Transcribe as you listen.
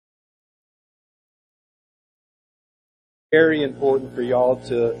very important for y'all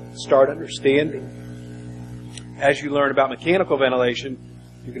to start understanding. As you learn about mechanical ventilation,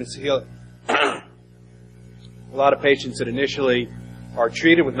 you're going to see a lot of patients that initially are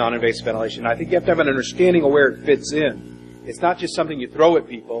treated with non-invasive ventilation. I think you have to have an understanding of where it fits in. It's not just something you throw at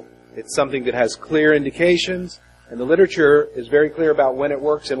people. It's something that has clear indications, and the literature is very clear about when it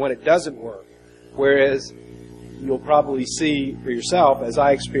works and when it doesn't work. Whereas you'll probably see for yourself, as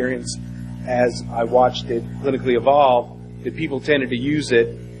I experienced, as I watched it clinically evolve, that people tended to use it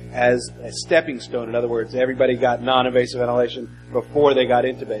as a stepping stone. In other words, everybody got non-invasive ventilation before they got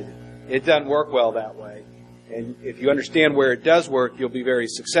intubated. It doesn't work well that way. And if you understand where it does work, you'll be very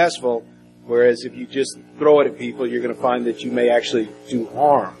successful. Whereas if you just throw it at people, you're going to find that you may actually do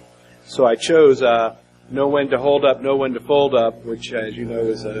harm. So I chose Know When to Hold Up, Know When to Fold Up, which, as you know,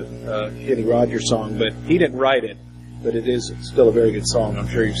 is a Kenny Rogers song. But he didn't write it, but it is still a very good song. I'm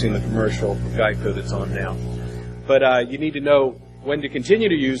sure you've seen the commercial for Geico that's on now. But you need to know when to continue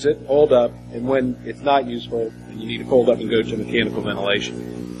to use it, hold up, and when it's not useful, and you need to fold up and go to mechanical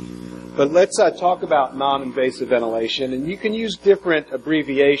ventilation. But let's talk about non-invasive ventilation. And you can use different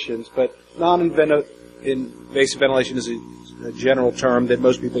abbreviations, but non-invasive ventilation is a general term that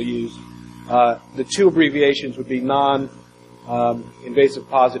most people use. The two abbreviations would be non-invasive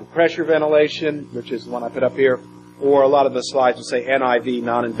positive pressure ventilation, which is the one I put up here, or a lot of the slides will say NIV,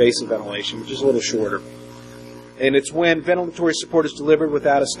 non-invasive ventilation, which is a little shorter. And it's when ventilatory support is delivered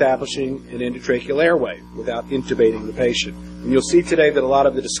without establishing an endotracheal airway, without intubating the patient. And you'll see today that a lot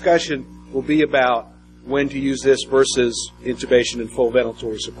of the discussion will be about when to use this versus intubation and full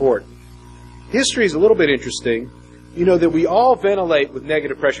ventilatory support. History is a little bit interesting. You know that we all ventilate with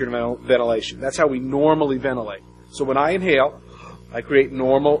negative pressure ventilation. That's how we normally ventilate. So when I inhale, I create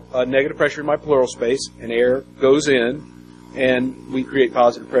normal negative pressure in my pleural space, and air goes in, and we create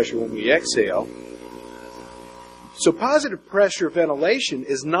positive pressure when we exhale. So positive pressure ventilation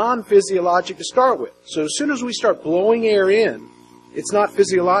is non-physiologic to start with. So as soon as we start blowing air in, it's not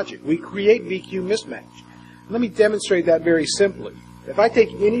physiologic. We create VQ mismatch. Let me demonstrate that very simply. If I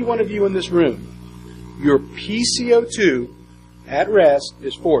take any one of you in this room, your PCO2 at rest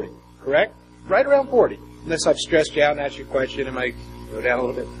is 40, correct? Right around 40. Unless I've stressed you out and asked you a question, it might go down a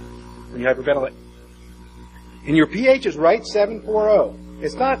little bit when you hyperventilate. And your pH is right 740.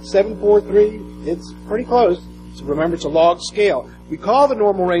 It's not 743. It's pretty close. So remember, it's a log scale. We call the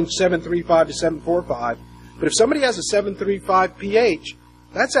normal range 735 to 745, but if somebody has a 735 pH,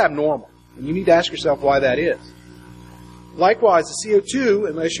 that's abnormal, and you need to ask yourself why that is. Likewise, the CO2,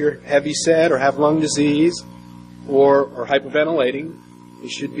 unless you're heavy set or have lung disease or hyperventilating,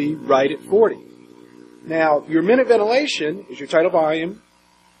 it should be right at 40. Now, your minute ventilation is your tidal volume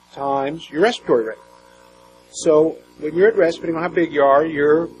times your respiratory rate. So when you're at rest, depending on how big you are,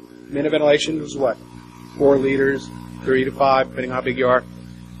 your minute ventilation is what? 4 liters, 3 to 5, depending on how big you are.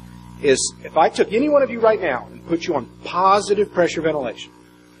 Is if I took any one of you right now and put you on positive pressure ventilation,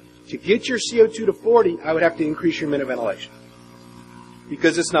 to get your CO2 to 40, I would have to increase your minute ventilation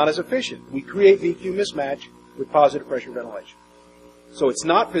because it's not as efficient. We create VQ mismatch with positive pressure ventilation. So it's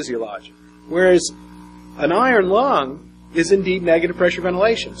not physiologic. Whereas an iron lung is indeed negative pressure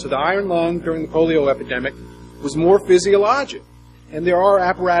ventilation. So the iron lung during the polio epidemic was more physiologic. And there are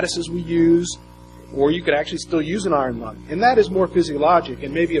apparatuses we use, or you could actually still use an iron lung. And that is more physiologic,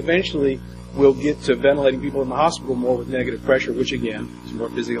 and maybe eventually we'll get to ventilating people in the hospital more with negative pressure, which again is more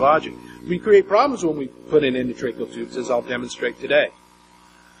physiologic. We create problems when we put in endotracheal tubes, as I'll demonstrate today.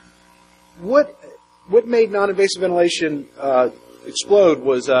 What made non-invasive ventilation explode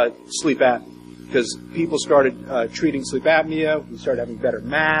was sleep apnea, because people started treating sleep apnea. We started having better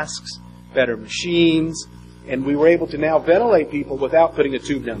masks, better machines, and we were able to now ventilate people without putting a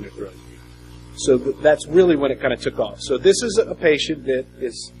tube down their throat. So that's really when it kind of took off. So this is a patient that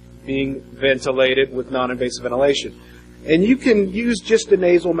is being ventilated with non-invasive ventilation. And you can use just a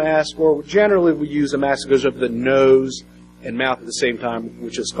nasal mask, or generally we use a mask that goes up the nose and mouth at the same time,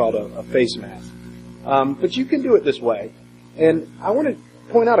 which is called a face mask. But you can do it this way. And I want to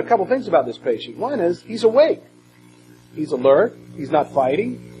point out a couple things about this patient. One is he's awake. He's alert. He's not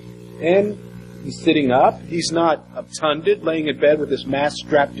fighting. And he's sitting up. He's not obtunded, laying in bed with this mask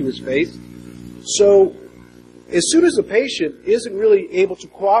strapped to his face. So as soon as the patient isn't really able to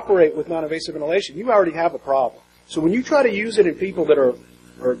cooperate with non-invasive ventilation, you already have a problem. So when you try to use it in people that are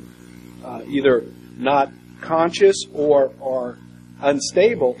either not conscious or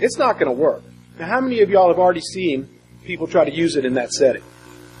unstable, it's not going to work. Now, how many of y'all have already seen people try to use it in that setting?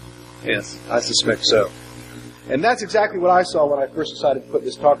 Yes, I suspect so. And that's exactly what I saw when I first decided to put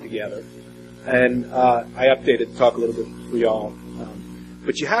this talk together. And I updated the talk a little bit for y'all.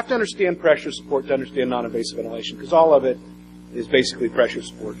 But you have to understand pressure support to understand non-invasive ventilation, because all of it is basically pressure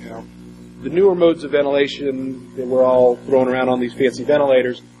support now. The newer modes of ventilation that we're all throwing around on these fancy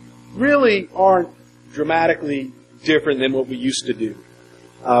ventilators really aren't dramatically different than what we used to do.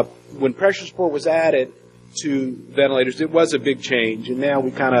 When pressure support was added to ventilators, it was a big change, and now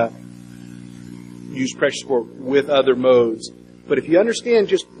we kind of use pressure support with other modes. But if you understand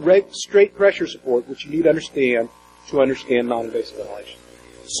just straight pressure support, which you need to understand non-invasive ventilation.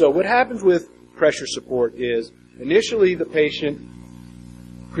 So what happens with pressure support is initially the patient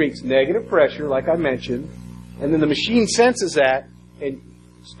creates negative pressure, like I mentioned, and then the machine senses that and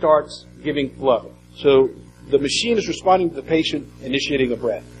starts giving flow. So the machine is responding to the patient initiating a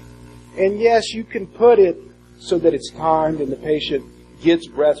breath. And yes, you can put it so that it's timed and the patient gets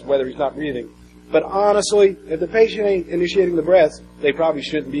breaths whether he's not breathing. But honestly, if the patient ain't initiating the breaths, they probably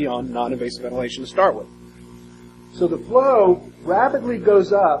shouldn't be on non-invasive ventilation to start with. So the flow rapidly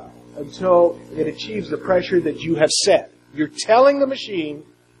goes up until it achieves the pressure that you have set. You're telling the machine,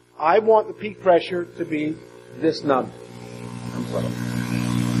 I want the peak pressure to be this number.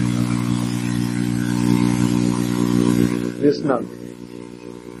 This number.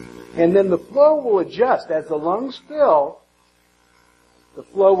 And then the flow will adjust. As the lungs fill, the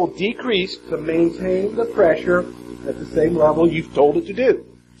flow will decrease to maintain the pressure at the same level you've told it to do.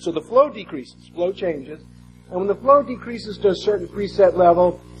 So the flow decreases, flow changes. And when the flow decreases to a certain preset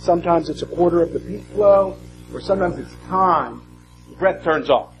level, sometimes it's a quarter of the peak flow, or sometimes it's time, the breath turns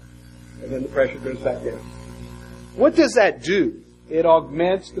off. And then the pressure goes back down. What does that do? It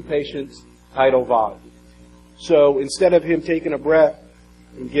augments the patient's tidal volume. So instead of him taking a breath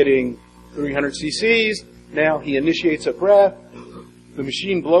and getting 300 cc's, now he initiates a breath. The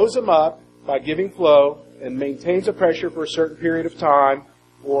machine blows him up by giving flow and maintains a pressure for a certain period of time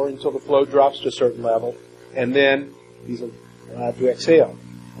or until the flow drops to a certain level. And then he's allowed to exhale.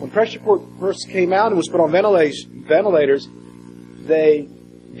 When pressure support first came out and was put on ventilators, they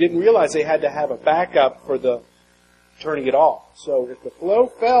didn't realize they had to have a backup for the turning it off. So if the flow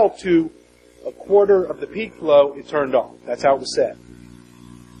fell to a quarter of the peak flow, it turned off. That's how it was set.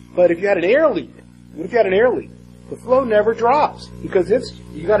 But if you had an air leak, what if you had an air leak? The flow never drops because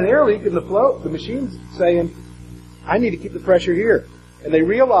you got an air leak and the machine's saying, I need to keep the pressure here. And they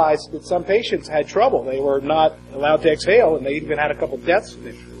realized that some patients had trouble. They were not allowed to exhale, and they even had a couple deaths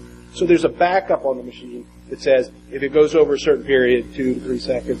initially. So there's a backup on the machine that says if it goes over a certain period, 2 to 3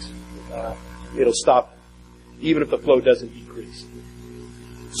 seconds, it'll stop, even if the flow doesn't decrease.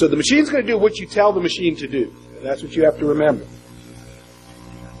 So the machine's going to do what you tell the machine to do. And that's what you have to remember.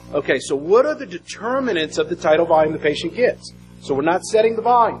 Okay, so what are the determinants of the tidal volume the patient gets? So we're not setting the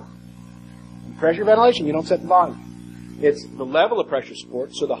volume. In pressure ventilation, you don't set the volume. It's the level of pressure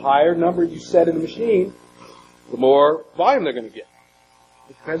support, so the higher number you set in the machine, the more volume they're going to get.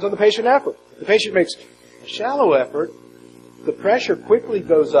 It depends on the patient effort. If the patient makes a shallow effort, the pressure quickly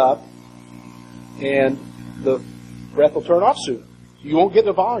goes up and the breath will turn off soon. You won't get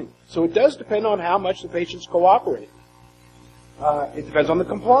the volume. So it does depend on how much the patient's cooperating. It depends on the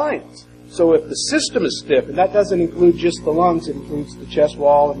compliance. So if the system is stiff, and that doesn't include just the lungs, it includes the chest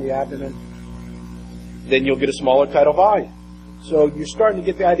wall and the abdomen, then you'll get a smaller tidal volume. So you're starting to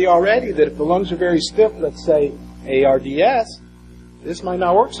get the idea already that if the lungs are very stiff, let's say ARDS, this might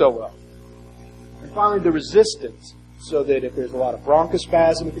not work so well. And finally, the resistance, so that if there's a lot of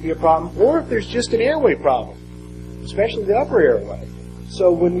bronchospasm, it could be a problem, or if there's just an airway problem, especially the upper airway.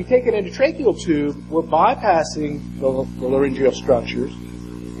 So when we take an endotracheal tube, we're bypassing the laryngeal structures,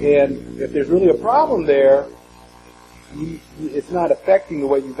 and if there's really a problem there, it's not affecting the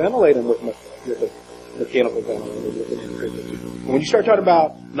way you ventilate them with a mechanical ventilator. When you start talking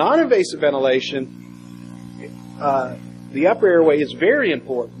about non-invasive ventilation, the upper airway is very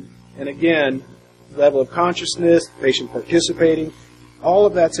important, and again, level of consciousness, patient participating, all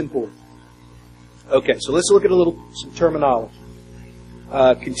of that's important. Okay, so let's look at some terminology.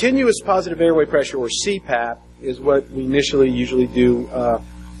 Continuous positive airway pressure, or CPAP, is what we initially usually do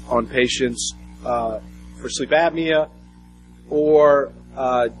on patients for sleep apnea, or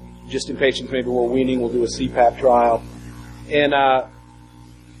just in patients maybe we're weaning, we'll do a CPAP trial. And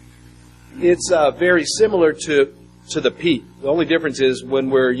it's very similar to the PEEP. The only difference is when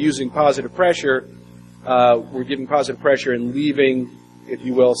we're using positive pressure, we're giving positive pressure and leaving, if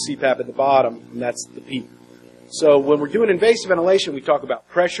you will, CPAP at the bottom, and that's the PEEP. So when we're doing invasive ventilation, we talk about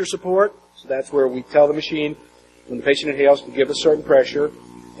pressure support. So that's where we tell the machine when the patient inhales to give a certain pressure,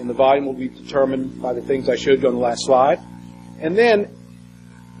 and the volume will be determined by the things I showed you on the last slide. And then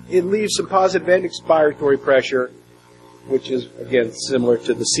it leaves some positive end expiratory pressure, which is, again, similar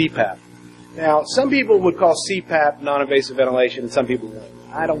to the CPAP. Now, some people would call CPAP non-invasive ventilation, and some people wouldn't.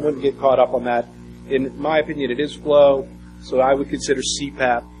 I wouldn't get caught up on that. In my opinion, it is flow, so I would consider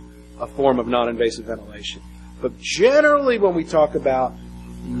CPAP a form of non-invasive ventilation. But generally, when we talk about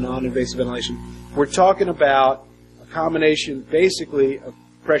non-invasive ventilation, we're talking about a combination, basically, of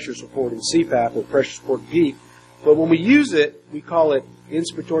pressure support and CPAP, or pressure support and PEEP. But when we use it, we call it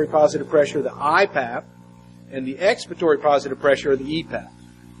inspiratory positive pressure, the IPAP, and the expiratory positive pressure, the EPAP.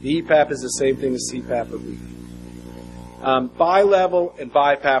 The EPAP is the same thing as CPAP or PEEP. Bi-level and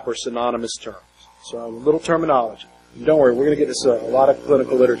BiPAP are synonymous terms. So a little terminology. And don't worry, we're going to get this a lot of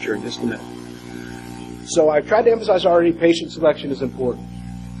clinical literature in just a minute. So I've tried to emphasize already patient selection is important.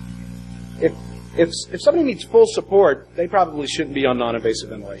 If somebody needs full support, they probably shouldn't be on non-invasive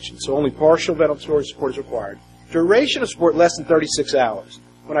ventilation. So only partial ventilatory support is required. Duration of support less than 36 hours.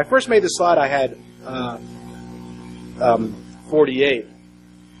 When I first made this slide, I had 48.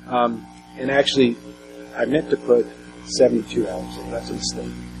 And actually, I meant to put 72 hours in. That's a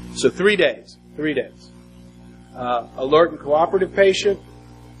mistake. So 3 days. 3 days. Alert and cooperative patient.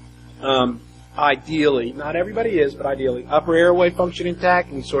 Ideally, not everybody is, but ideally, upper airway function intact,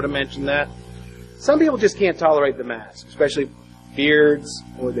 and we sort of mentioned that. Some people just can't tolerate the mask, especially beards,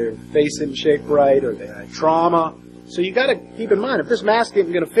 or their face isn't shaped right, or they had trauma. So you got to keep in mind, if this mask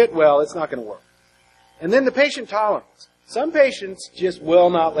isn't going to fit well, it's not going to work. And then the patient tolerance. Some patients just will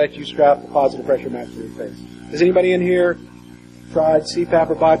not let you strap the positive pressure mask to your face. Has anybody in here tried CPAP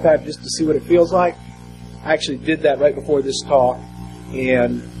or BiPAP just to see what it feels like? I actually did that right before this talk,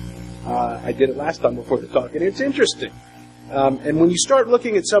 and I did it last time before the talk, and it's interesting. And when you start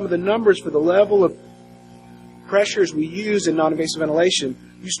looking at some of the numbers for the level of pressures we use in non-invasive ventilation,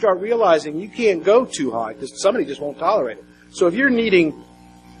 you start realizing you can't go too high because somebody just won't tolerate it. So if you're needing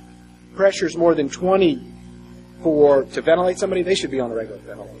pressures more than 20 to ventilate somebody, they should be on a regular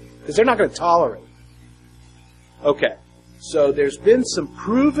ventilator because they're not going to tolerate it. Okay, so there's been some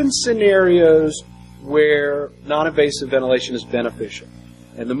proven scenarios where non-invasive ventilation is beneficial.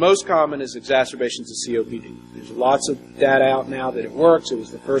 And the most common is exacerbations of COPD. There's lots of data out now that it works. It was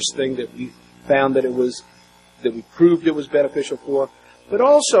the first thing that we found that we proved it was beneficial for. But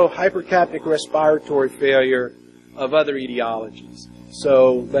also hypercapnic respiratory failure of other etiologies.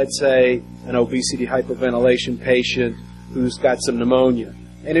 So let's say an obesity hypoventilation patient who's got some pneumonia.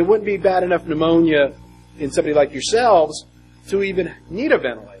 And it wouldn't be bad enough pneumonia in somebody like yourselves to even need a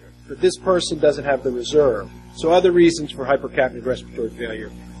ventilator. But this person doesn't have the reserve. So other reasons for hypercapnic respiratory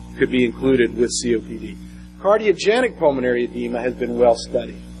failure could be included with COPD. Cardiogenic pulmonary edema has been well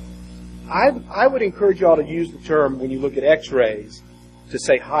studied. I would encourage you all to use the term when you look at x-rays to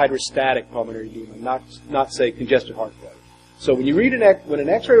say hydrostatic pulmonary edema, not say congestive heart failure. So when you read when an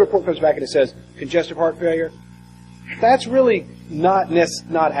x-ray report comes back and it says congestive heart failure, that's really not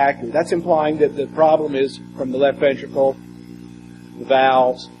accurate. That's implying that the problem is from the left ventricle, the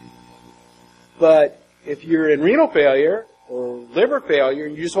valves. But if you're in renal failure or liver failure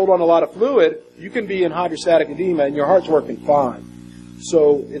and you just hold on to a lot of fluid, you can be in hydrostatic edema and your heart's working fine.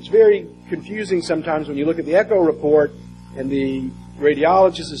 So it's very confusing sometimes when you look at the echo report and the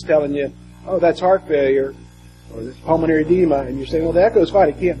radiologist is telling you, oh, that's heart failure or this pulmonary edema, and you're saying, well, the echo's fine,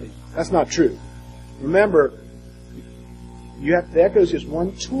 it can't be. That's not true. Remember, the echo is just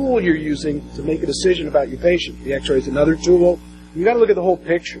one tool you're using to make a decision about your patient. The x-ray is another tool. You've got to look at the whole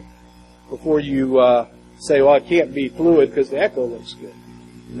picture before you say, well, it can't be fluid because the echo looks good.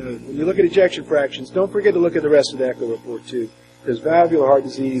 You know, when you look at ejection fractions, don't forget to look at the rest of the echo report too. Because valvular heart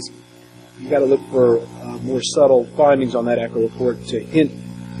disease, you've got to look for more subtle findings on that echo report to hint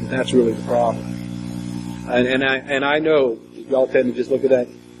that that's really the problem. And I know y'all tend to just look at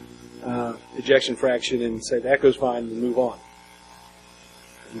that ejection fraction and say the echo's fine and move on.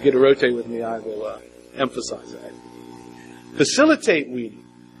 If you get to rotate with me, I will emphasize that. Facilitate weaning.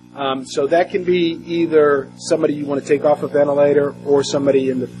 So that can be either somebody you want to take off a ventilator or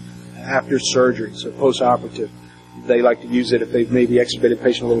somebody after surgery, so post-operative. They like to use it if they've maybe extubated the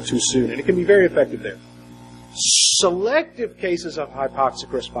patient a little too soon, and it can be very effective there. Selective cases of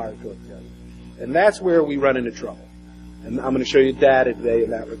hypoxic respiratory failure, and that's where we run into trouble. And I'm going to show you data today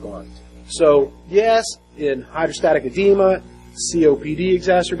in that regard. So, yes, in hydrostatic edema, COPD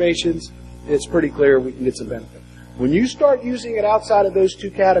exacerbations, it's pretty clear we can get some benefit. When you start using it outside of those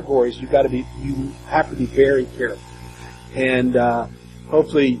two categories, you have to be very careful. And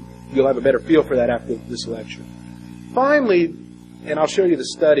hopefully you'll have a better feel for that after this lecture. Finally, and I'll show you the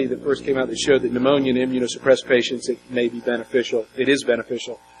study that first came out that showed that pneumonia in immunosuppressed patients, it may be beneficial. It is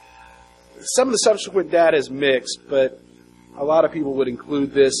beneficial. Some of the subsequent data is mixed, but a lot of people would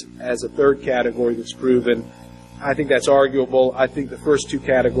include this as a third category that's proven. I think that's arguable. I think the first two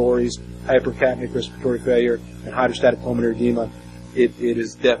categories, hypercapnic respiratory failure and hydrostatic pulmonary edema, it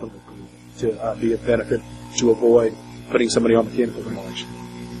is definitely to be a benefit to avoid putting somebody on mechanical ventilation.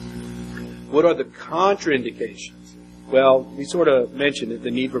 What are the contraindications? Well, we sort of mentioned it,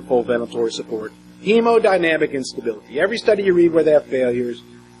 the need for full ventilatory support. Hemodynamic instability. Every study you read where they have failures,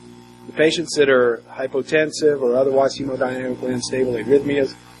 the patients that are hypotensive or otherwise hemodynamically unstable,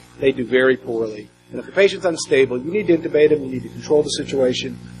 arrhythmias, they do very poorly. And if the patient's unstable, you need to intubate them, you need to control the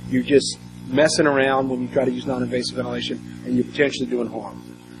situation. You're just messing around when you try to use non-invasive ventilation, and you're potentially doing harm.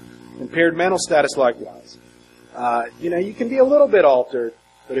 Impaired mental status likewise. You can be a little bit altered,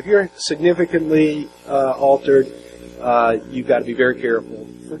 but if you're significantly altered, you've got to be very careful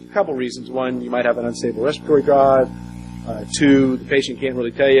for a couple reasons. One, you might have an unstable respiratory drive. Two, the patient can't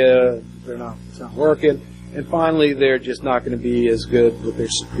really tell you it's not working. And finally, they're just not going to be as good with their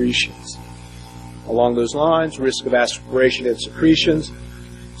secretions. Along those lines, risk of aspiration and secretions.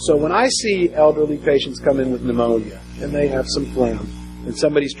 So when I see elderly patients come in with pneumonia and they have some phlegm and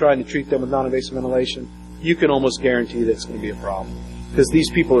somebody's trying to treat them with non-invasive ventilation, you can almost guarantee that it's going to be a problem. Because these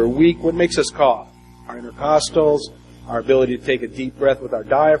people are weak. What makes us cough? Our intercostals, our ability to take a deep breath with our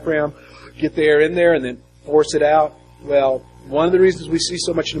diaphragm, get the air in there and then force it out. Well, one of the reasons we see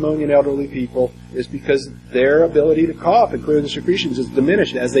so much pneumonia in elderly people is because their ability to cough and clear the secretions is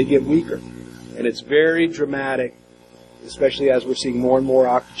diminished as they get weaker. And it's very dramatic, especially as we're seeing more and more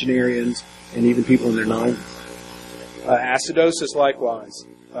octogenarians and even people in their 90s. Acidosis likewise.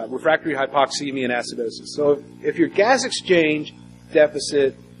 Refractory hypoxemia and acidosis. So if your gas exchange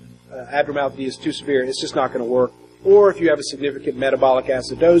deficit abnormality is too severe, it's just not going to work. Or if you have a significant metabolic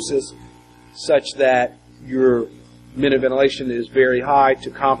acidosis such that your minute ventilation is very high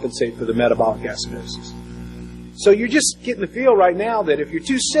to compensate for the metabolic acidosis. So you're just getting the feel right now that if you're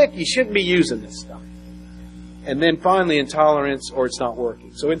too sick, you shouldn't be using this stuff. And then finally, intolerance or it's not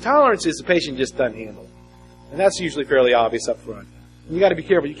working. So intolerance is the patient just doesn't handle it. And that's usually fairly obvious up front. And you got to be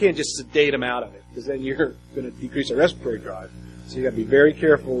careful. You can't just sedate them out of it because then you're going to decrease their respiratory drive. So you got to be very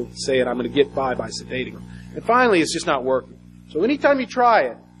careful saying, I'm going to get by sedating them. And finally, it's just not working. So anytime you try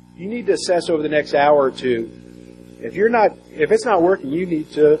it, you need to assess over the next hour or two. If it's not working, you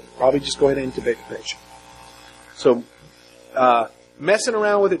need to probably just go ahead and intubate the patient. So messing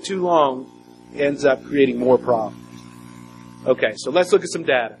around with it too long ends up creating more problems. Okay, so let's look at some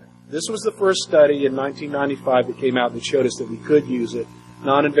data. This was the first study in 1995 that came out that showed us that we could use it,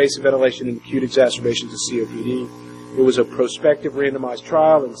 non-invasive ventilation in acute exacerbations of COPD. It was a prospective randomized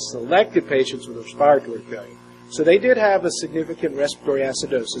trial in selected patients with respiratory failure. So they did have a significant respiratory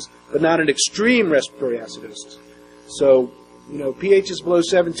acidosis, but not an extreme respiratory acidosis. So, pH is below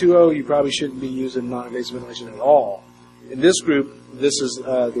 720, you probably shouldn't be using non-invasive ventilation at all. In this group, this is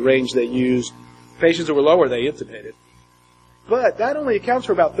the range they used. Patients that were lower, they intubated. But that only accounts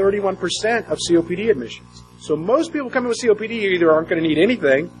for about 31% of COPD admissions. So most people coming with COPD either aren't going to need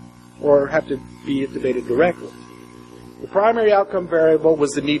anything or have to be intubated directly. The primary outcome variable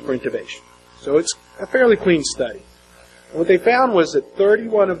was the need for intubation. So it's a fairly clean study. And what they found was that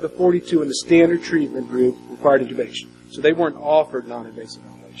 31 of the 42 in the standard treatment group required intubation. So they weren't offered non-invasive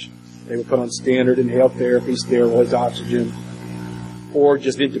ventilation. They were put on standard inhaled therapy, steroids, oxygen, or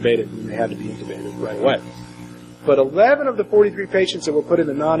just intubated, and they had to be intubated right away. But 11 of the 43 patients that were put in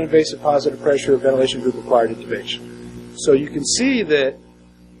the non-invasive positive pressure ventilation group required intubation. So you can see that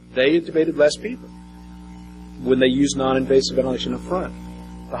they intubated less people when they used non-invasive ventilation up front.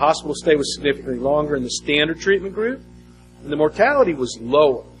 The hospital stay was significantly longer in the standard treatment group, and the mortality was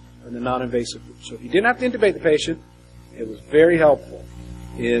lower in the non-invasive group. So if you didn't have to intubate the patient, it was very helpful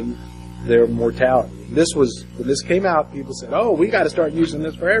in their mortality. When this came out, people said, oh, we got to start using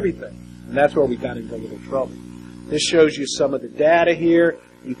this for everything. And that's where we got into a little trouble. This shows you some of the data here.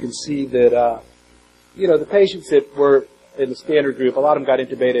 You can see that, the patients that were in the standard group, a lot of them got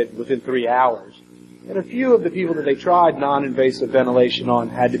intubated within 3 hours. And a few of the people that they tried non-invasive ventilation on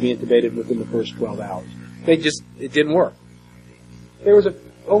had to be intubated within the first 12 hours. It didn't work. There was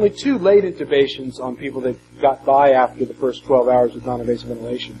only 2 late intubations on people that got by after the first 12 hours with non-invasive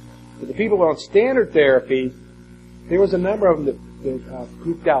ventilation. But the people on standard therapy, there was a number of them that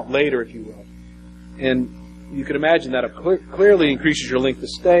pooped out later, if you will. And you can imagine that it clearly increases your length of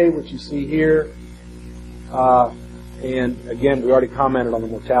stay, which you see here. And again, we already commented on the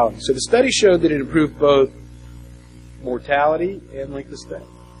mortality. So the study showed that it improved both mortality and length of stay.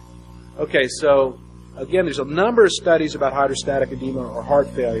 Okay, so again, there's a number of studies about hydrostatic edema or heart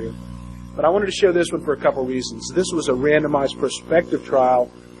failure, but I wanted to show this one for a couple reasons. This was a randomized prospective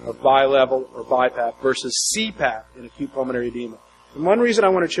trial of bilevel or BiPAP versus CPAP in acute pulmonary edema. And one reason I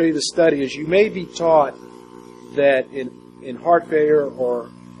want to show you this study is you may be taught that in heart failure or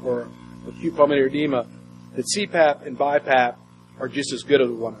acute pulmonary edema, that CPAP and BiPAP are just as good as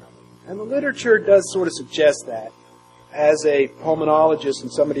one another. And the literature does sort of suggest that. As a pulmonologist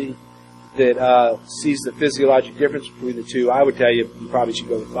and somebody that sees the physiologic difference between the two, I would tell you probably should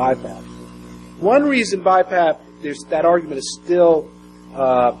go with BiPAP. One reason BiPAP, that argument is still,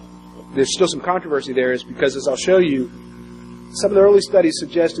 there's still some controversy there, is because, as I'll show you, some of the early studies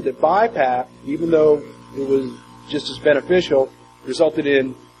suggested that BiPAP, even though it was just as beneficial, resulted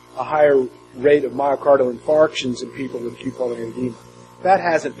in a higher rate of myocardial infarctions in people with acute pulmonary edema. That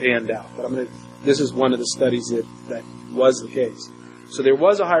hasn't panned out, but this is one of the studies that was the case. So there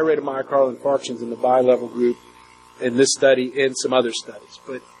was a higher rate of myocardial infarctions in the bi-level group in this study and some other studies.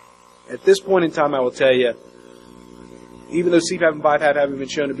 But at this point in time, I will tell you, even though CPAP and BiPAP haven't been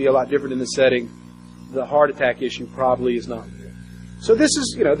shown to be a lot different in the setting, the heart attack issue probably is not there. So this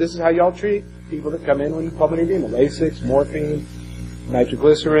is how y'all treat people that come in with pulmonary edema: Lasix, morphine,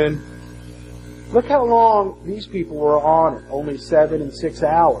 nitroglycerin. Look how long these people were on it, only 7 and 6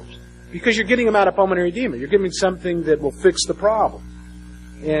 hours. Because you're getting them out of pulmonary edema. You're giving something that will fix the problem.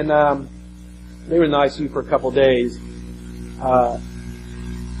 And they were in the ICU for a couple days.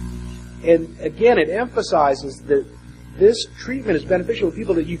 And again, it emphasizes that this treatment is beneficial to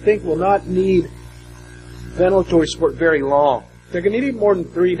people that you think will not need ventilatory support very long. They're going to need it more than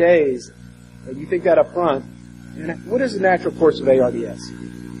 3 days, and you think that up front. And what is the natural course of ARDS?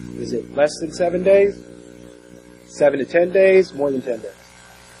 Is it less than 7 days? 7 to 10 days? More than 10 days?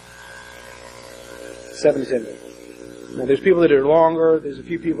 7 to 10 days. Now, there's people that are longer. There's a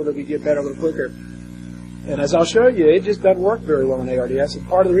few people that we get better a little quicker. And as I'll show you, it just doesn't work very well in ARDS. And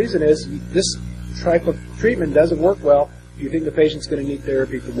part of the reason is this type of treatment doesn't work well if you think the patient's going to need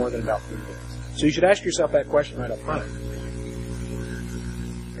therapy for more than about 3 days. So you should ask yourself that question right up front.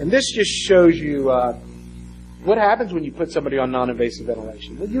 And this just shows you what happens when you put somebody on non-invasive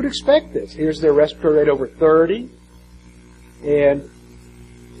ventilation. Well, you'd expect this. Here's their respiratory rate over 30. And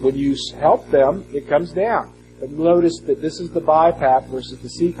when you help them, it comes down. But notice that this is the BiPAP versus the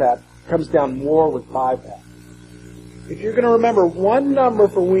CPAP. It comes down more with BiPAP. If you're going to remember one number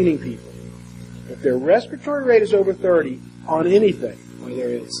for weaning people, if their respiratory rate is over 30 on anything, whether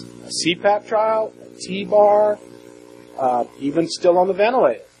it's a CPAP trial, a T-bar, even still on the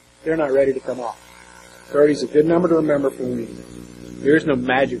ventilator, they're not ready to come off. 30 is a good number to remember for weaning. There is no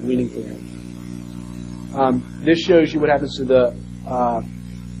magic weaning plan. This shows you what happens to the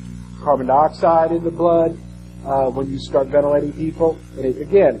carbon dioxide in the blood when you start ventilating people. And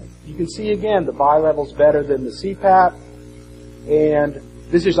again, you can see again the bi-level's better than the CPAP. And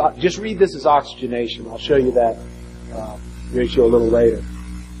this is just read this as oxygenation. I'll show you that ratio a little later.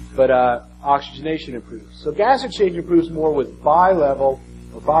 But oxygenation improves. So gas exchange improves more with bi-level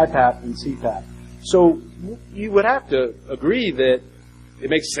or BiPAP than CPAP. So you would have to agree that it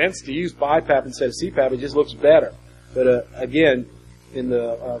makes sense to use BiPAP instead of CPAP. It just looks better. But again, in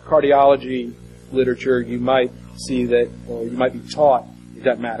the cardiology literature, you might see that, or you might be taught it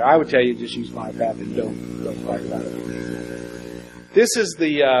doesn't matter. I would tell you just use BiPAP and don't fight about it. This is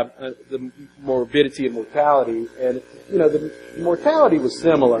the morbidity and mortality, and the mortality was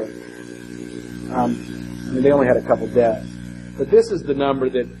similar. They only had a couple deaths. But this is the number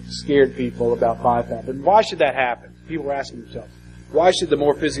that scared people about BiPAP. And why should that happen? People were asking themselves, why should the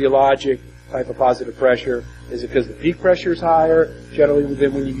more physiologic type of positive pressure, is it because the peak pressure is higher generally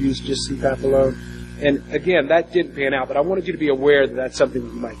than when you use just CPAP alone? And again, that didn't pan out, but I wanted you to be aware that that's something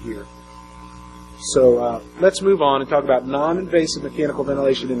that you might hear. So let's move on and talk about non-invasive mechanical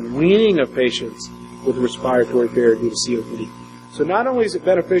ventilation and weaning of patients with respiratory failure due to COPD. So not only is it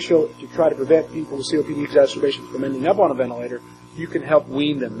beneficial to try to prevent people with COPD exacerbations from ending up on a ventilator, you can help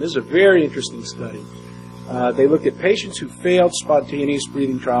wean them. This is a very interesting study. They looked at patients who failed spontaneous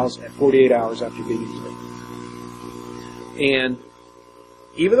breathing trials at 48 hours after being intubated. And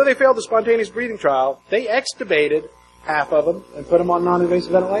even though they failed the spontaneous breathing trial, they extubated half of them and put them on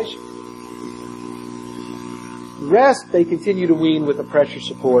non-invasive ventilation. The rest, they continue to wean with a pressure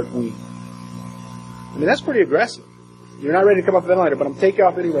support wean. That's pretty aggressive. You're not ready to come off the ventilator, but I'm going to take you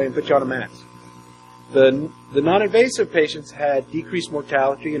off anyway and put you on a mask. The non-invasive patients had decreased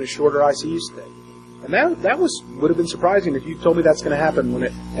mortality and a shorter ICU stay. And that would have been surprising if you told me that's going to happen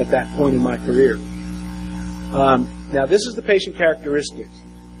at that point in my career. Now, this is the patient characteristics.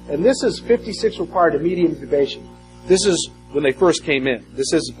 And this is 56 required immediate intubation. This is when they first came in.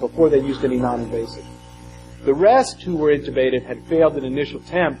 This is before they used any non-invasive. The rest who were intubated had failed an initial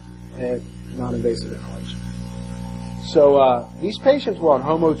attempt at non-invasive ventilation. So these patients were on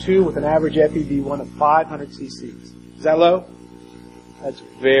HOMO2 with an average FEV1 of 500 cc's. Is that low? That's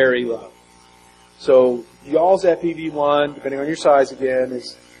very low. So y'all's FEV1, depending on your size again,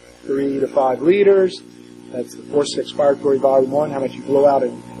 is 3 to 5 liters. That's the forced expiratory volume 1, how much you blow out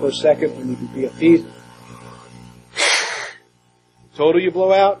in per second when you do PFTs. Total you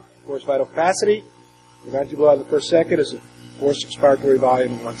blow out, forced vital capacity. The amount you blow out in the first second is the forced expiratory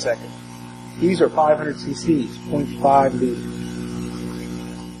volume in 1 second. These are 500 cc's, 0.5 liters.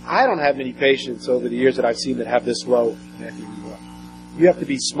 I don't have many patients over the years that I've seen that have this low FEV1. You have to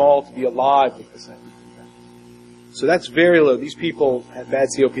be small to be alive with this FEV1. So that's very low. These people had bad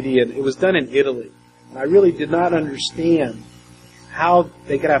COPD, and it was done in Italy. And I really did not understand how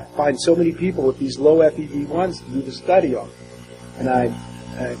they could find so many people with these low FEV1s to do the study on. And I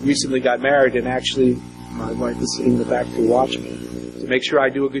recently got married, and actually my wife is sitting in the back to watch me to make sure I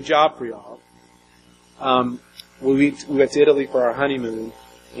do a good job for y'all. We went to Italy for our honeymoon,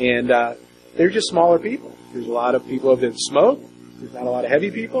 and they're just smaller people. There's a lot of people that smoke. There's not a lot of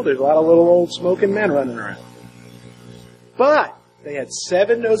heavy people. There's a lot of little old smoking men running around. But they had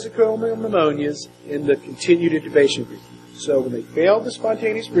 7 nosocomial pneumonias in the continued intubation group. So when they failed the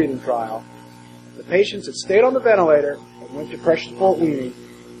spontaneous breathing trial, the patients that stayed on the ventilator and went to pressure support weaning,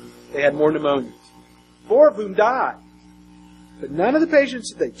 they had more pneumonias. 4 of whom died. But none of the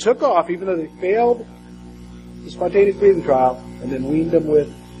patients that they took off, even though they failed the spontaneous breathing trial and then weaned them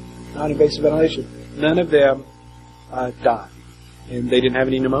with non-invasive ventilation, none of them died. And they didn't have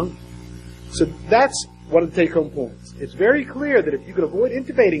any pneumonia. So that's one of the take-home points. It's very clear that if you can avoid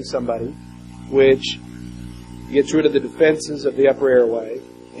intubating somebody, which gets rid of the defenses of the upper airway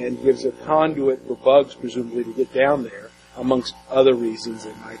and gives a conduit for bugs, presumably, to get down there, amongst other reasons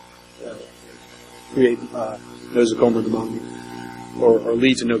that might create nosocomial pneumonia or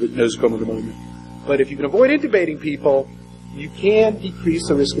lead to nosocomial pneumonia. But if you can avoid intubating people, you can decrease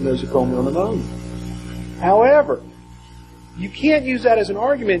the risk of nosocomial pneumonia. However, you can't use that as an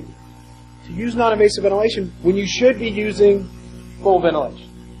argument to use non-invasive ventilation when you should be using full ventilation.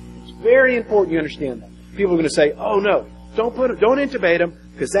 It's very important you understand that. People are going to say, "Oh no, don't intubate them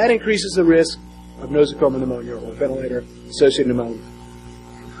because that increases the risk of nosocomial pneumonia or ventilator-associated pneumonia."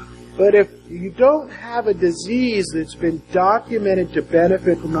 But if you don't have a disease that's been documented to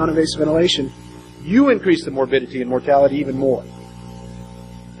benefit from non-invasive ventilation, you increase the morbidity and mortality even more.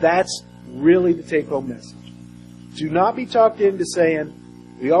 That's really the take-home message. Do not be talked into saying,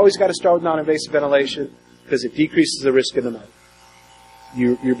 we always got to start with non-invasive ventilation because it decreases the risk of pneumonia.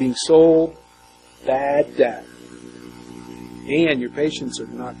 You're being sold bad data. And your patients are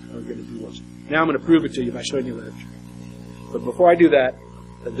going to do worse. Now I'm going to prove it to you by showing you literature. But before I do that,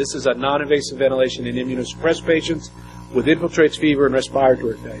 this is a non-invasive ventilation in immunosuppressed patients with infiltrates, fever, and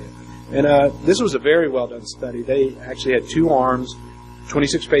respiratory failure. And this was a very well-done study. They actually had 2 arms,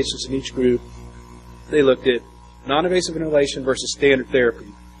 26 patients in each group. They looked at non-invasive ventilation versus standard therapy,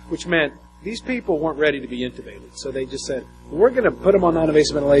 which meant these people weren't ready to be intubated. So they just said, we're going to put them on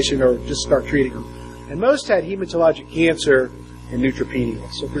non-invasive ventilation or just start treating them. And most had hematologic cancer and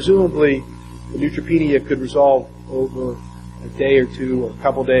neutropenia. So presumably the neutropenia could resolve over a day or 2 or a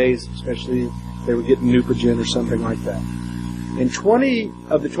couple days, especially if they were getting Neupogen or something like that. And 20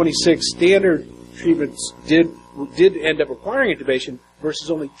 of the 26 standard treatments did end up requiring intubation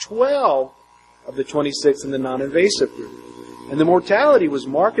versus only 12 of the 26 in the non-invasive group. And the mortality was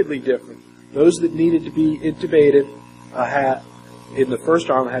markedly different. Those that needed to be intubated in the first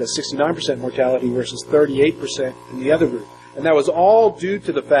arm had a 69% mortality versus 38% in the other group. And that was all due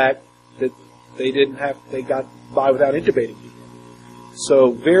to the fact that they got by without intubating people.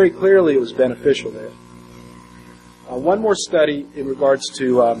 So very clearly it was beneficial there. One more study in regards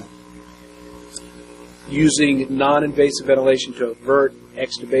to using non-invasive ventilation to avert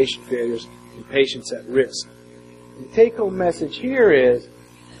extubation failures in patients at risk. The take-home message here is,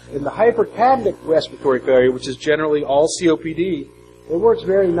 in the hypercapnic respiratory failure, which is generally all COPD, it works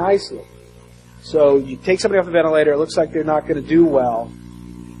very nicely. So you take somebody off the ventilator, it looks like they're not going to do well.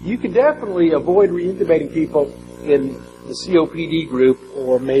 You can definitely avoid reintubating people in the COPD group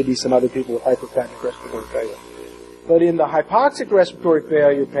or maybe some other people with hypercapnic respiratory failure. But in the hypoxic respiratory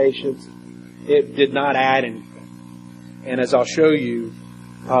failure patients, it did not add anything. And as I'll show you,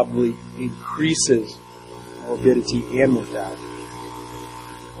 probably increases morbidity and mortality.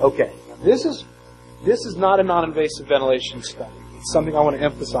 Okay, this is not a non-invasive ventilation study. It's something I want to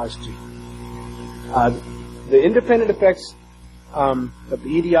emphasize to you. The independent effects of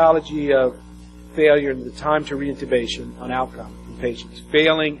the etiology of failure and the time to reintubation on outcome in patients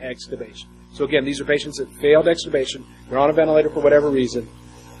failing extubation. So again, these are patients that failed extubation. They're on a ventilator for whatever reason.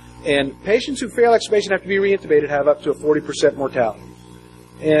 And patients who fail extubation have to be reintubated have up to a 40% mortality.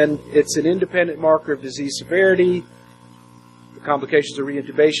 And it's an independent marker of disease severity. The complications of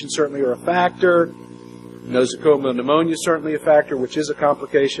reintubation certainly are a factor. Nosocomial pneumonia is certainly a factor, which is a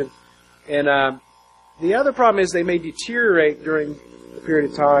complication. And the other problem is they may deteriorate during a period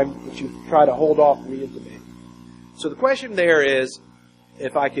of time that you try to hold off reintubating. So the question there is,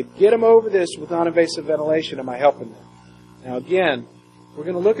 if I could get them over this with non-invasive ventilation, am I helping them? Now again, we're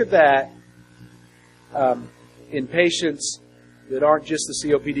going to look at that in patients that aren't just the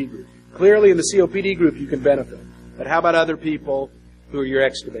COPD group. Clearly in the COPD group you can benefit. But how about other people who are you're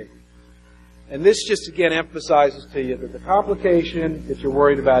extubating? And this just again emphasizes to you that the complication that you're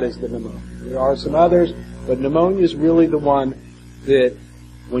worried about is the pneumonia. There are some others, but pneumonia is really the one that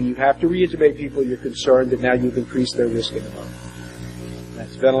when you have to reintubate people, you're concerned that now you've increased their risk of pneumonia.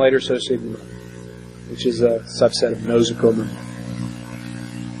 That's ventilator-associated pneumonia, which is a subset of nosocomial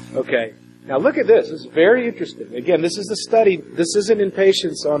pneumonia. Okay, now look at this. This is very interesting. Again, this is a study. This isn't in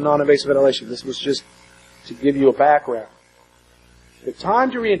patients on non-invasive ventilation. This was just to give you a background. The time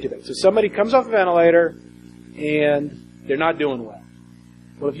to reintubate. So somebody comes off the ventilator and they're not doing well.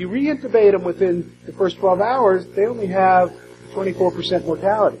 Well, if you reintubate them within the first 12 hours, they only have 24%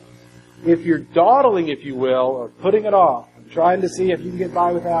 mortality. If you're dawdling, if you will, or putting it off, and trying to see if you can get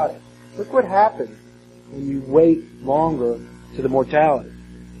by without it, look what happens when you wait longer to the mortality.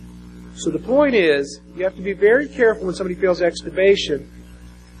 So the point is, you have to be very careful when somebody fails extubation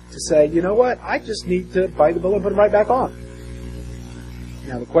to say, you know what, I just need to bite the bullet and put them right back on.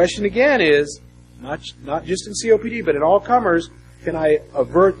 Now the question again is, not just in COPD, but in all comers, can I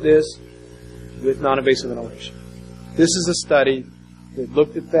avert this with non-invasive ventilation? This is a study that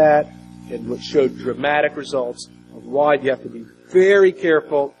looked at that and which showed dramatic results of why you have to be very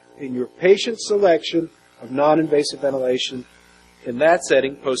careful in your patient selection of non-invasive ventilation in that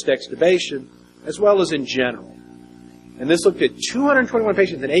setting, post-extubation, as well as in general. And this looked at 221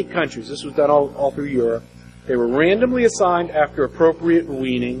 patients in 8 countries. This was done all through Europe. They were randomly assigned after appropriate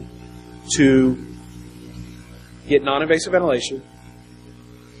weaning to get non-invasive ventilation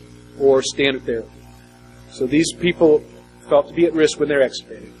or standard therapy. So these people felt to be at risk when they're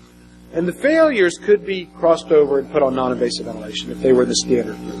extubating. And the failures could be crossed over and put on non-invasive ventilation if they were in the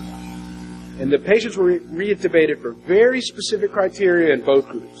standard group. And the patients were reintubated for very specific criteria in both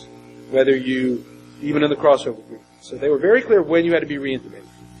groups, whether you, even in the crossover group. So they were very clear when you had to be reintubated.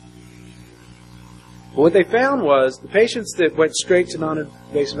 But what they found was the patients that went straight to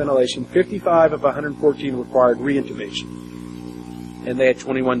non-invasive ventilation, 55 of 114 required reintubation, and they had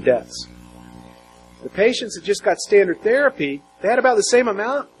 21 deaths. The patients that just got standard therapy, they had about the same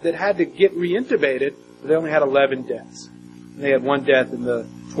amount that had to get reintubated, but they only had 11 deaths. And they had 1 death in the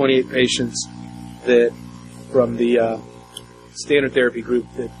 28 patients that from the standard therapy group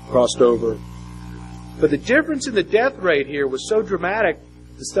that crossed over. But the difference in the death rate here was so dramatic,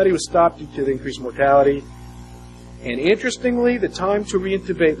 the study was stopped due to the increased mortality. And interestingly, the time to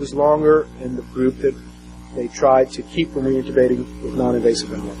reintubate was longer in the group that they tried to keep from reintubating with non-invasive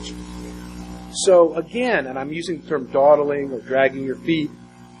ventilation. So again, and I'm using the term dawdling or dragging your feet,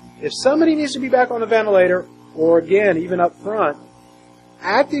 if somebody needs to be back on the ventilator, or again, even up front,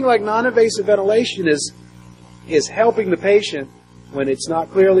 acting like non-invasive ventilation is helping the patient when it's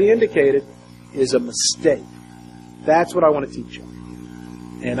not clearly indicated is a mistake. That's what I want to teach you.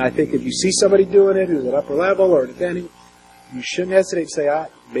 And I think if you see somebody doing it who's at upper level or attending, you shouldn't hesitate to say,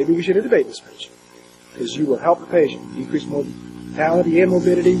 maybe we should intubate this patient. Because you will help the patient decrease mortality and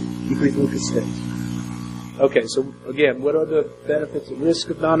morbidity, decrease lucas stays. Okay, so again, what are the benefits and risks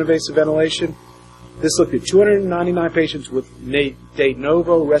of non-invasive ventilation? This looked at 299 patients with de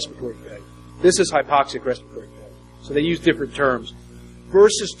novo respiratory failure. This is hypoxic respiratory failure. So they use different terms.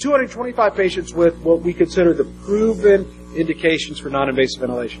 Versus 225 patients with what we consider the proven indications for non-invasive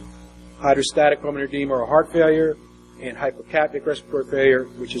ventilation. Hydrostatic pulmonary edema or heart failure, and hypocapnic respiratory failure,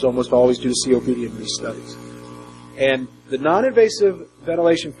 which is almost always due to COPD in these studies. And the non-invasive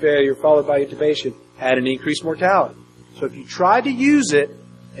ventilation failure followed by intubation had an increased mortality. So if you tried to use it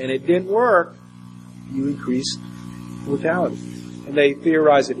and it didn't work, you increased mortality. And they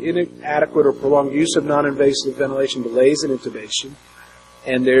theorized that inadequate or prolonged use of non-invasive ventilation delays in intubation.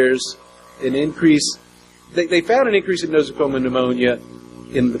 And there's an increase, they found an increase in nosocomial pneumonia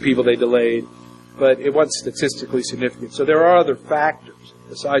in the people they delayed, but it wasn't statistically significant. So there are other factors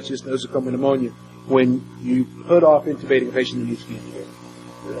besides just nosocomial pneumonia when you put off intubating a patient that needs to be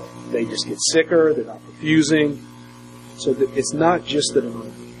intubated. They just get sicker, they're not perfusing, so that it's not just the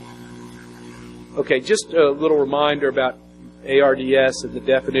pneumonia. Okay, just a little reminder about ARDS and the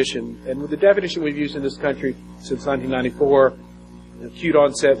definition. And with the definition we've used in this country since 1994, acute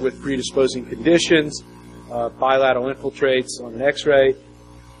onset with predisposing conditions, bilateral infiltrates on an X-ray.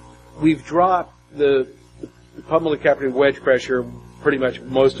 We've dropped the pulmonary capillary wedge pressure pretty much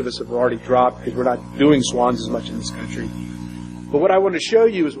most of us have already dropped because we're not doing swans as much in this country. But what I want to show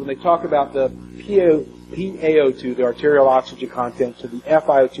you is when they talk about the PaO2, the arterial oxygen content, to the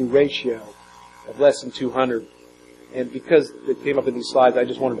FiO2 ratio of less than 200. And because it came up in these slides, I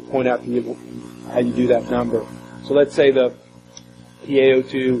just wanted to point out to you how you do that number. So let's say the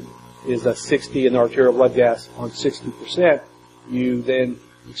PaO2 is a 60 in the arterial blood gas on 60%. You then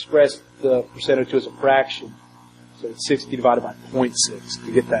express the percentage as a fraction. So it's 60 divided by 0.6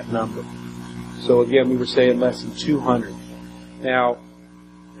 to get that number. So again, we were saying less than 200. Now,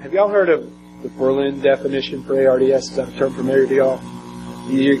 have y'all heard of the Berlin definition for ARDS? Is that a term familiar to y'all?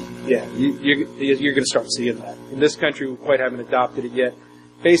 You're going to start seeing that. In this country, we quite haven't adopted it yet.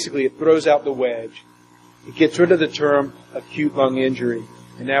 Basically, it throws out the wedge. It gets rid of the term acute lung injury,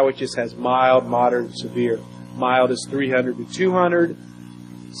 and now it just has mild, moderate, and severe. Mild is 300 to 200.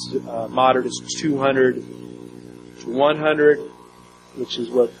 Moderate is 200 to 100, which is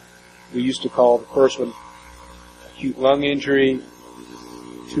what we used to call the first one acute lung injury.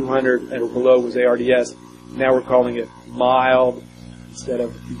 200 and below was ARDS. Now we're calling it mild instead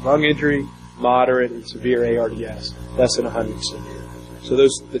of acute lung injury, moderate, and severe ARDS. Less than 100 severe. So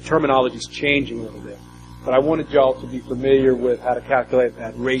the terminology is changing a little bit. But I wanted y'all to be familiar with how to calculate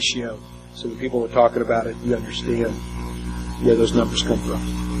that ratio so when people are talking about it, you understand where those numbers come from.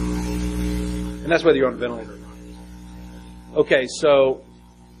 And that's whether you're on a ventilator or not. Okay, so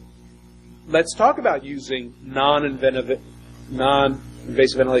let's talk about using non-invasive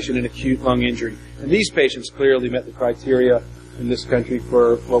ventilation in acute lung injury. And these patients clearly met the criteria in this country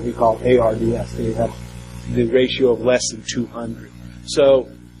for what we call ARDS. They have the ratio of less than 200. So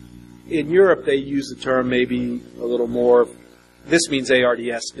in Europe, they use the term maybe a little more. This means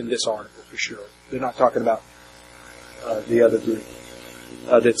ARDS in this article for sure. They're not talking about the other group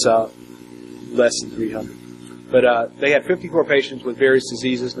that's less than 300. But they had 54 patients with various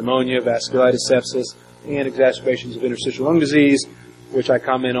diseases, pneumonia, vasculitis, sepsis, and exacerbations of interstitial lung disease, which I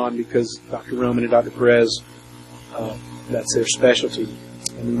comment on because Dr. Roman and Dr. Perez, that's their specialty.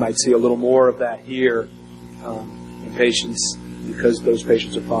 And we might see a little more of that here in patients because those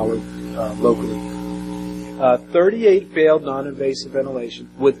patients are followed locally. 38 failed non-invasive ventilation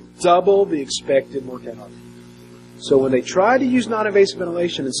with double the expected mortality. So when they tried to use non-invasive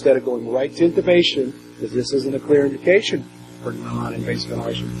ventilation instead of going right to intubation, because this isn't a clear indication for non-invasive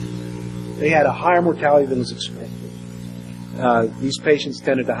ventilation, they had a higher mortality than was expected. These patients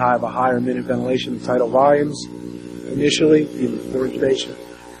tended to have a higher minute ventilation and tidal volumes initially, even before intubation.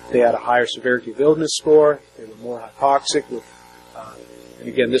 They had a higher severity of illness score. They were more hypoxic with and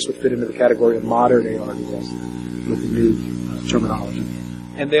again, this would fit into the category of moderate ARDS with the new terminology.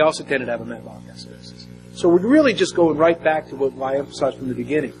 And they also tended to have a metabolic acidosis. So we're really just going right back to what I emphasized from the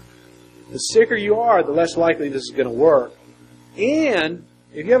beginning. The sicker you are, the less likely this is going to work. And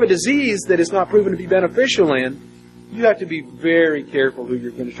if you have a disease that is not proven to be beneficial in, you have to be very careful who you're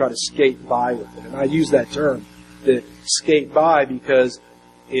going to try to skate by with it. And I use that term, the skate by, because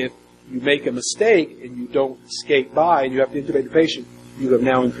if you make a mistake and you don't skate by and you have to intubate the patient, you have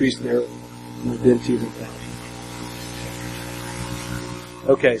now increased their morbidity and mortality.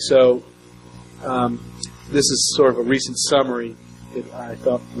 Okay, so this is sort of a recent summary that I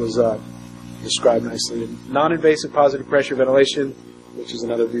thought was described nicely. Non-invasive positive pressure ventilation, which is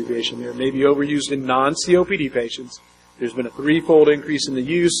another abbreviation there, may be overused in non-COPD patients. There's been a threefold increase in the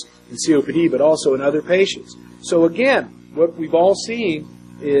use in COPD, but also in other patients. So again, what we've all seen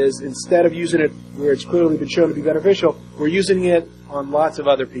is instead of using it where it's clearly been shown to be beneficial, we're using it on lots of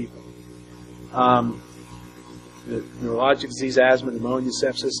other people. The neurologic disease, asthma, pneumonia,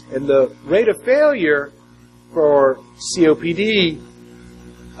 sepsis, and the rate of failure for COPD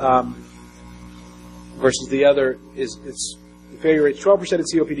versus the other is the failure rate is 12% in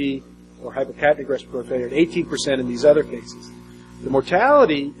COPD or hypocapnic respiratory failure and 18% in these other cases. The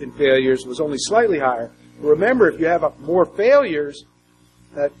mortality in failures was only slightly higher. But remember, if you have more failures,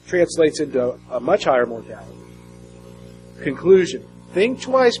 that translates into a much higher mortality. Conclusion. Think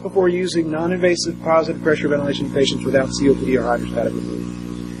twice before using non-invasive positive pressure ventilation in patients without COPD or hydrostatic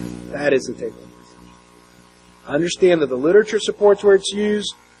relief. That is the take-home message. Understand that the literature supports where it's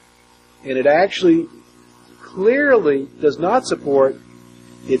used, and it actually clearly does not support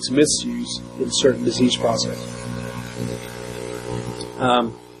its misuse in certain disease processes.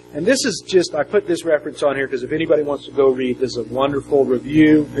 And this is just, I put this reference on here because if anybody wants to go read, this is a wonderful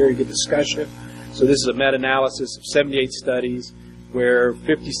review, very good discussion. So this is a meta-analysis of 78 studies where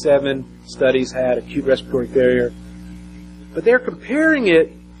 57 studies had acute respiratory failure. But they're comparing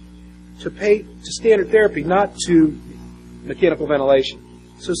it to standard therapy, not to mechanical ventilation.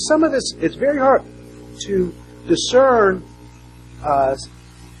 So some of this, it's very hard to discern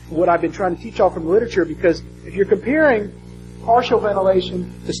what I've been trying to teach y'all from the literature, because if you're comparing partial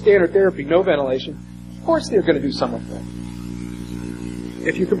ventilation to standard therapy, no ventilation, of course they're going to do somewhat better.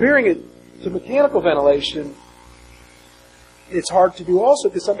 If you're comparing it to mechanical ventilation, it's hard to do also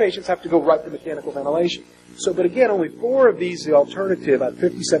because some patients have to go right to mechanical ventilation. So, but again, only 4 of these, the alternative out of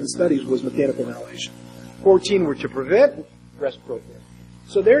 57 studies, was mechanical ventilation. 14 were to prevent respiratory failure.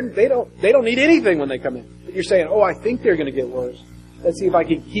 So they don't need anything when they come in. But you're saying, oh, I think they're going to get worse. Let's see if I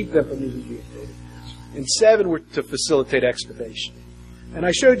can keep them from using GFA. And 7 were to facilitate extubation. And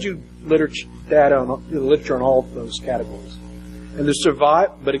I showed you literature data on the literature on all of those categories. And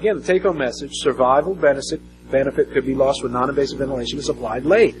but again, the take-home message: survival benefit could be lost when non-invasive ventilation is applied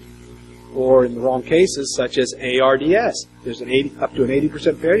late, or in the wrong cases, such as ARDS. There's up to an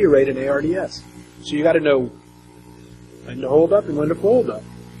 80% failure rate in ARDS. So you got to know when to hold up and when to fold up.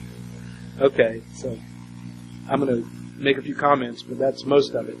 Okay, so I'm going to make a few comments, but that's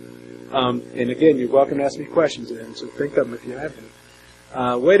most of it. And again, you're welcome to ask me questions then, so think of them if you have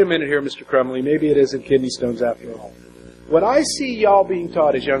any. Wait a minute here, Mr. Crumley. Maybe it isn't kidney stones after all. What I see y'all being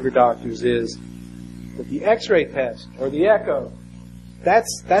taught as younger doctors is that the X-ray test or the echo,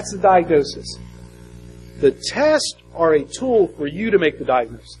 that's the diagnosis. The tests are a tool for you to make the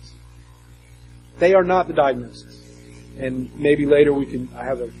diagnosis. They are not the diagnosis. And maybe later I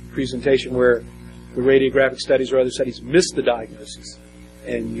have a presentation where the radiographic studies or other studies missed the diagnosis.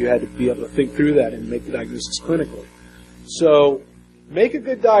 And you had to be able to think through that and make the diagnosis clinically. So make a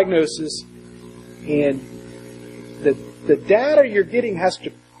good diagnosis, and the data you're getting has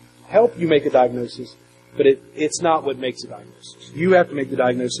to help you make a diagnosis, but it's not what makes a diagnosis. You have to make the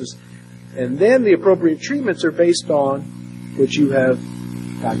diagnosis, and then the appropriate treatments are based on what you have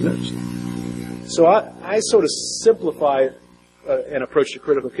diagnosed. So I sort of simplify an approach to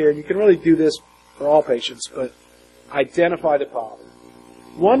critical care, and you can really do this for all patients, but identify the problem.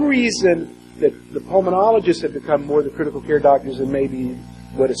 One reason that the pulmonologists have become more the critical care doctors than maybe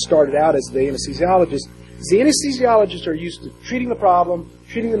what it started out as the anesthesiologists is the anesthesiologists are used to treating the problem,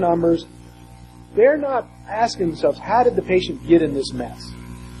 treating the numbers. They're not asking themselves, how did the patient get in this mess?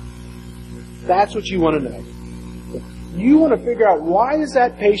 That's what you want to know. You want to figure out, why is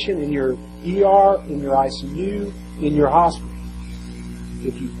that patient in your ER, in your ICU, in your hospital?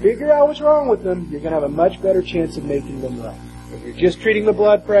 If you figure out what's wrong with them, you're going to have a much better chance of making them right. If you're just treating the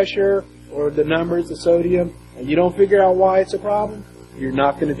blood pressure or the numbers, the sodium, and you don't figure out why it's a problem, you're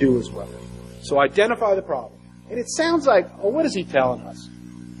not going to do as well. So identify the problem. And it sounds like, oh, what is he telling us?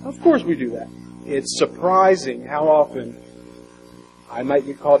 Of course we do that. It's surprising how often I might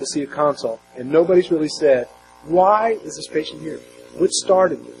get called to see a consult, and nobody's really said, why is this patient here? What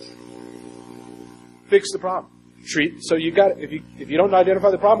started this? Fix the problem. Treat. So you got, if you don't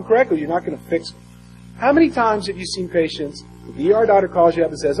identify the problem correctly, you're not going to fix it. How many times have you seen patients, the ER doctor calls you up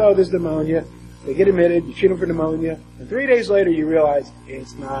and says, oh, there's pneumonia. They get admitted, you treat them for pneumonia, and 3 days later you realize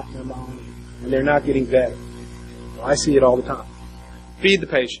it's not pneumonia, and they're not getting better. Well, I see it all the time. Feed the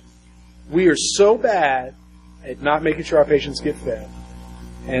patient. We are so bad at not making sure our patients get fed.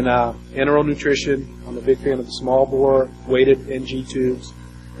 And enteral nutrition, I'm a big fan of the small bore weighted NG tubes.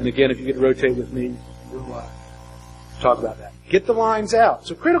 And again, if you get to rotate with me, we'll talk about that. Get the lines out.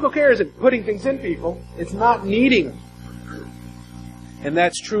 So critical care isn't putting things in people, it's not needing them. And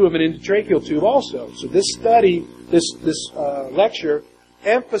that's true of an endotracheal tube also. So this study, this lecture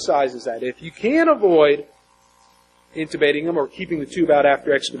emphasizes that. If you can avoid intubating them or keeping the tube out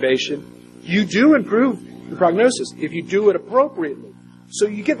after extubation, you do improve the prognosis if you do it appropriately. So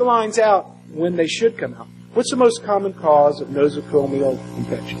you get the lines out when they should come out. What's the most common cause of nosocomial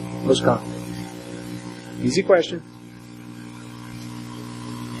infection? Most common. Easy question.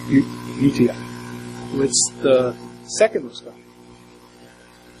 UTI. What's the second most common?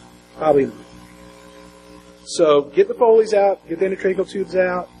 Probably not. So get the Foleys out, get the endotracheal tubes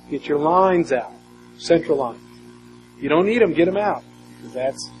out, get your lines out, central lines. If you don't need them, get them out, because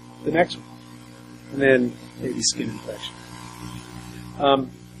that's the next one. And then maybe skin infection.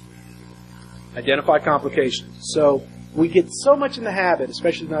 Identify complications. So we get so much in the habit,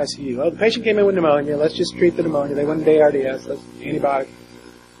 especially in the ICU. Oh, the patient came in with pneumonia. Let's just treat the pneumonia. They went into ARDS. Let's antibiotic.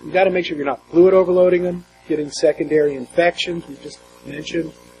 You've got to make sure you're not fluid overloading them, getting secondary infections we just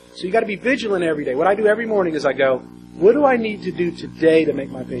mentioned. So you've got to be vigilant every day. What I do every morning is I go, what do I need to do today to make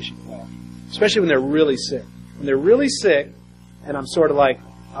my patient well? Especially when they're really sick. When they're really sick, and I'm sort of like,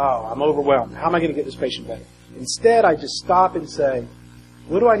 oh, I'm overwhelmed. How am I going to get this patient better? Instead, I just stop and say,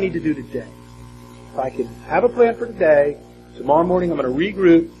 what do I need to do today? If I can have a plan for today, tomorrow morning I'm going to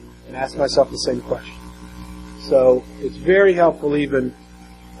regroup and ask myself the same question. So it's very helpful even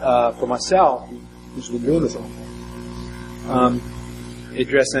for myself, who's been doing this all the time.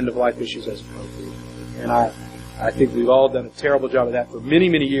 address end-of-life issues as appropriate. And I think we've all done a terrible job of that for many,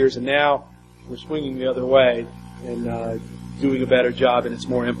 many years, and now we're swinging the other way and doing a better job, and it's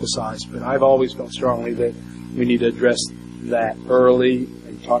more emphasized. But I've always felt strongly that we need to address that early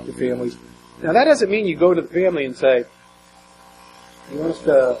and talk to families. Now, that doesn't mean you go to the family and say, you want us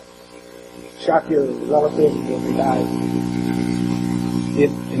to shock your relative when they die?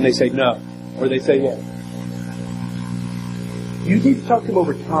 And they say no, or they say yes. You need to talk to them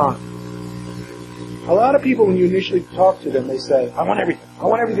over time. A lot of people, when you initially talk to them, they say, I want everything. I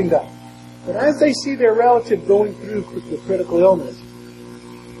want everything done. But as they see their relative going through the critical illness,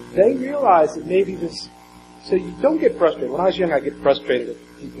 they realize that maybe this... So you don't get frustrated. When I was young, I get frustrated at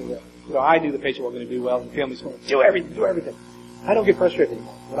people that, I knew the patient wasn't going to do well, and the family's going, do everything. I don't get frustrated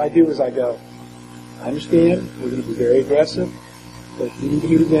anymore. What I do is I go, I understand, we're going to be very aggressive, but you need to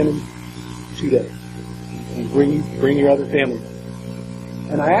meet again in 2 days. And bring your other family members.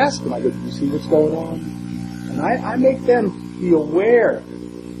 And I ask them, I go, do you see what's going on? And I make them be aware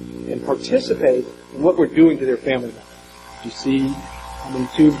and participate in what we're doing to their family members. Do you see how many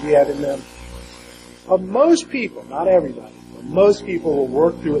tubes we have in them? But most people, not everybody, but most people will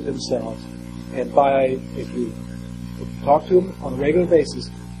work through it themselves. And if you talk to them on a regular basis,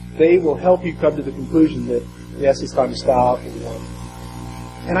 they will help you come to the conclusion that, yes, it's time to stop.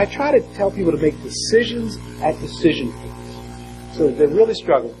 And I try to tell people to make decisions at decision points. So if they're really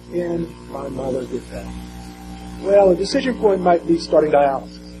struggling, and my mother did that. Well, a decision point might be starting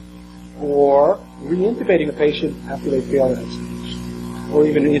dialysis, or re-intubating a patient after they fail an extubation, or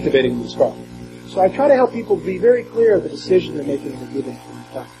even intubating them to start. So I try to help people be very clear of the decision they're making at a given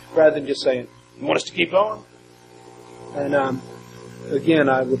time, rather than just saying, you want us to keep going? And again,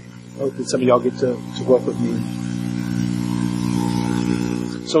 I would hope that some of y'all get to work with me.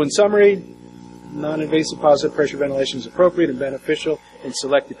 So in summary, non-invasive positive pressure ventilation is appropriate and beneficial in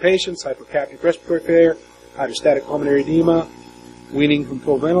selected patients, hypercapnic respiratory failure, hydrostatic pulmonary edema, weaning from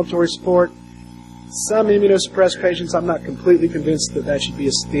full ventilatory support. Some immunosuppressed patients, I'm not completely convinced that should be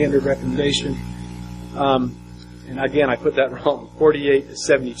a standard recommendation. And again, I put that wrong, 48 to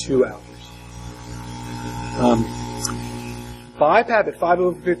 72 hours. BiPAP at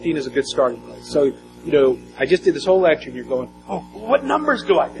 5/15 is a good starting place. So, I just did this whole lecture and you're going, oh, what numbers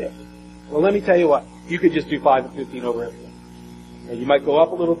do I pick? Well, let me tell you what. You could just do 5/15 over everything. And you might go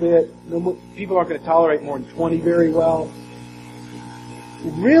up a little bit. People aren't going to tolerate more than 20 very well.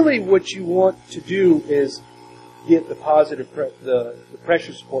 Really what you want to do is get the positive, the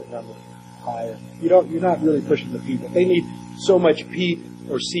pressure support number higher. You're not really pushing the PEEP. If they need so much PEEP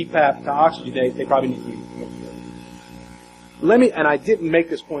or CPAP to oxygenate, they probably need PEEP. And I didn't make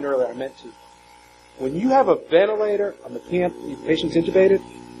this point earlier, I meant to. When you have a ventilator, the patient's intubated,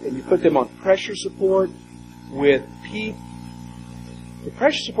 and you put them on pressure support with PEEP, the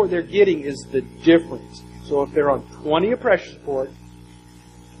pressure support they're getting is the difference. So if they're on 20 of pressure support,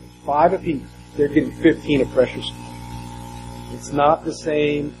 5 of PEEP, they're getting 15 of pressure support. It's not the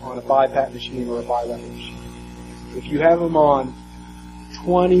same on a BiPAP machine or a bilevel machine. If you have them on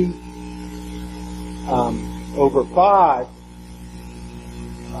 20 over 5,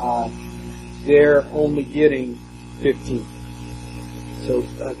 they're only getting 15. So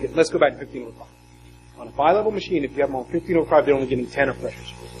let's go back to 15 over 5. On a bilevel machine, if you have them on 15 over 5, they're only getting 10 of pressure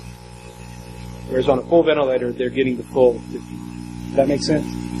support. Whereas on a full ventilator, they're getting the full 15. Does that make sense?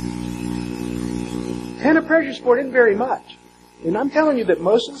 10 of pressure support isn't very much. And I'm telling you that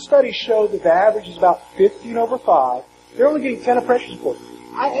most of the studies show that the average is about 15 over 5. They're only getting 10 of pressure support.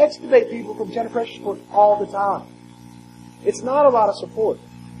 I extubate people from 10 of pressure support all the time. It's not a lot of support.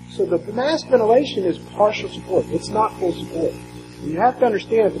 So the mask ventilation is partial support. It's not full support. And you have to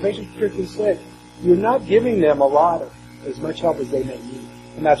understand, if the patient's particularly sick, you're not giving them a lot of as much help as they may need.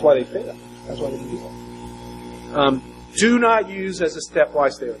 And that's why they fail. That's why they do that. Do not use as a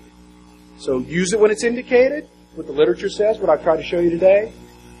stepwise therapy. So use it when it's indicated, what the literature says, what I've tried to show you today.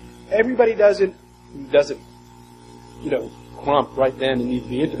 Everybody doesn't crump right then and need to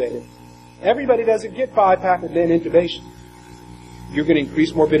be intubated. Everybody doesn't get BiPAP and then intubation. You're going to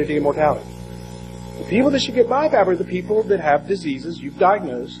increase morbidity and mortality. The people that should get BiPAP are the people that have diseases you've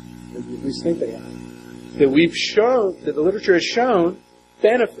diagnosed, or you at least think they have, that we've shown, that the literature has shown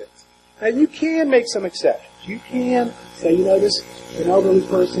benefits. And you can make some exceptions. You can say, this is an elderly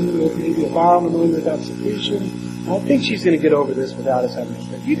person with maybe a viral pneumonia without secretion. I think she's going to get over this without us having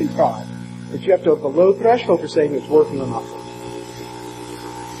a. You can try, but you have to have a low threshold for saying it's working or not.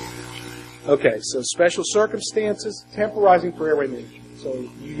 Okay, so special circumstances, temporizing for airway management. So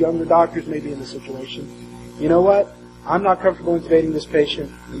you younger doctors may be in this situation. You know what? I'm not comfortable intubating this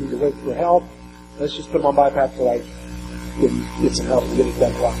patient. We need to wait for help. Let's just put them on BiPAP till I get some help to get it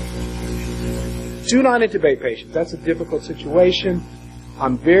done properly. Do not intubate patients. That's a difficult situation.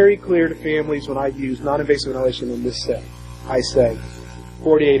 I'm very clear to families when I use non-invasive ventilation in this setting. I say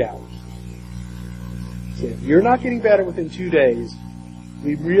 48 hours. So if you're not getting better within 2 days,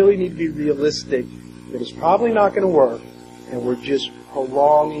 we really need to be realistic that it's probably not going to work, and we're just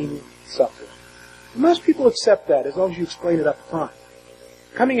prolonging suffering. Most people accept that as long as you explain it up front.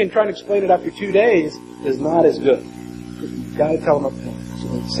 Coming in trying to explain it after 2 days is not as good. You've got to tell them up front. So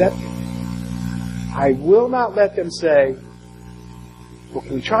accept it. I will not let them say, well,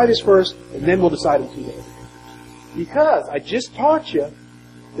 can we try this first, and then we'll decide in 2 days. Because I just taught you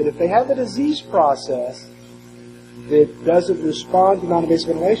that if they have a disease process that doesn't respond to non-invasive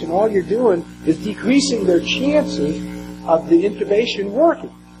ventilation, all you're doing is decreasing their chances of the intubation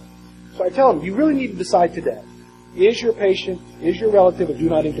working. So I tell them, you really need to decide today. Is your patient, is your relative a do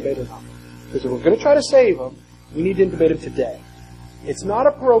not intubate or not? Because if we're going to try to save them, we need to intubate them today. It's not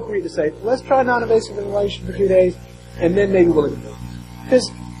appropriate to say, let's try non-invasive ventilation for 2 days, and then maybe we'll intubate.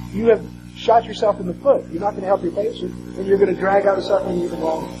 Because you have shot yourself in the foot. You're not going to help your patient, and you're going to drag out the suffering even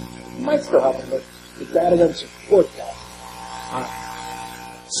longer. You might still help them, but the data doesn't support that.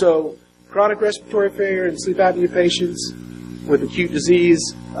 So, chronic respiratory failure in sleep apnea patients with acute disease,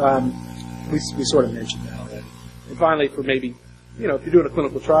 we sort of mentioned that already. And finally, for maybe, if you're doing a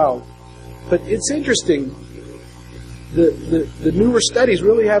clinical trial. But it's interesting, the newer studies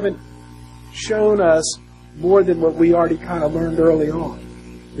really haven't shown us more than what we already kind of learned early on,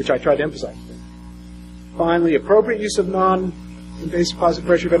 which I tried to emphasize. Finally, appropriate use of non-invasive positive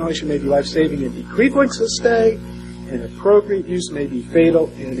pressure ventilation may be life-saving and decrease lengths of stay, and appropriate use may be fatal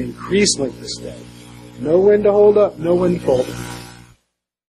and increase length of stay. Know when to hold up, know when to fold up.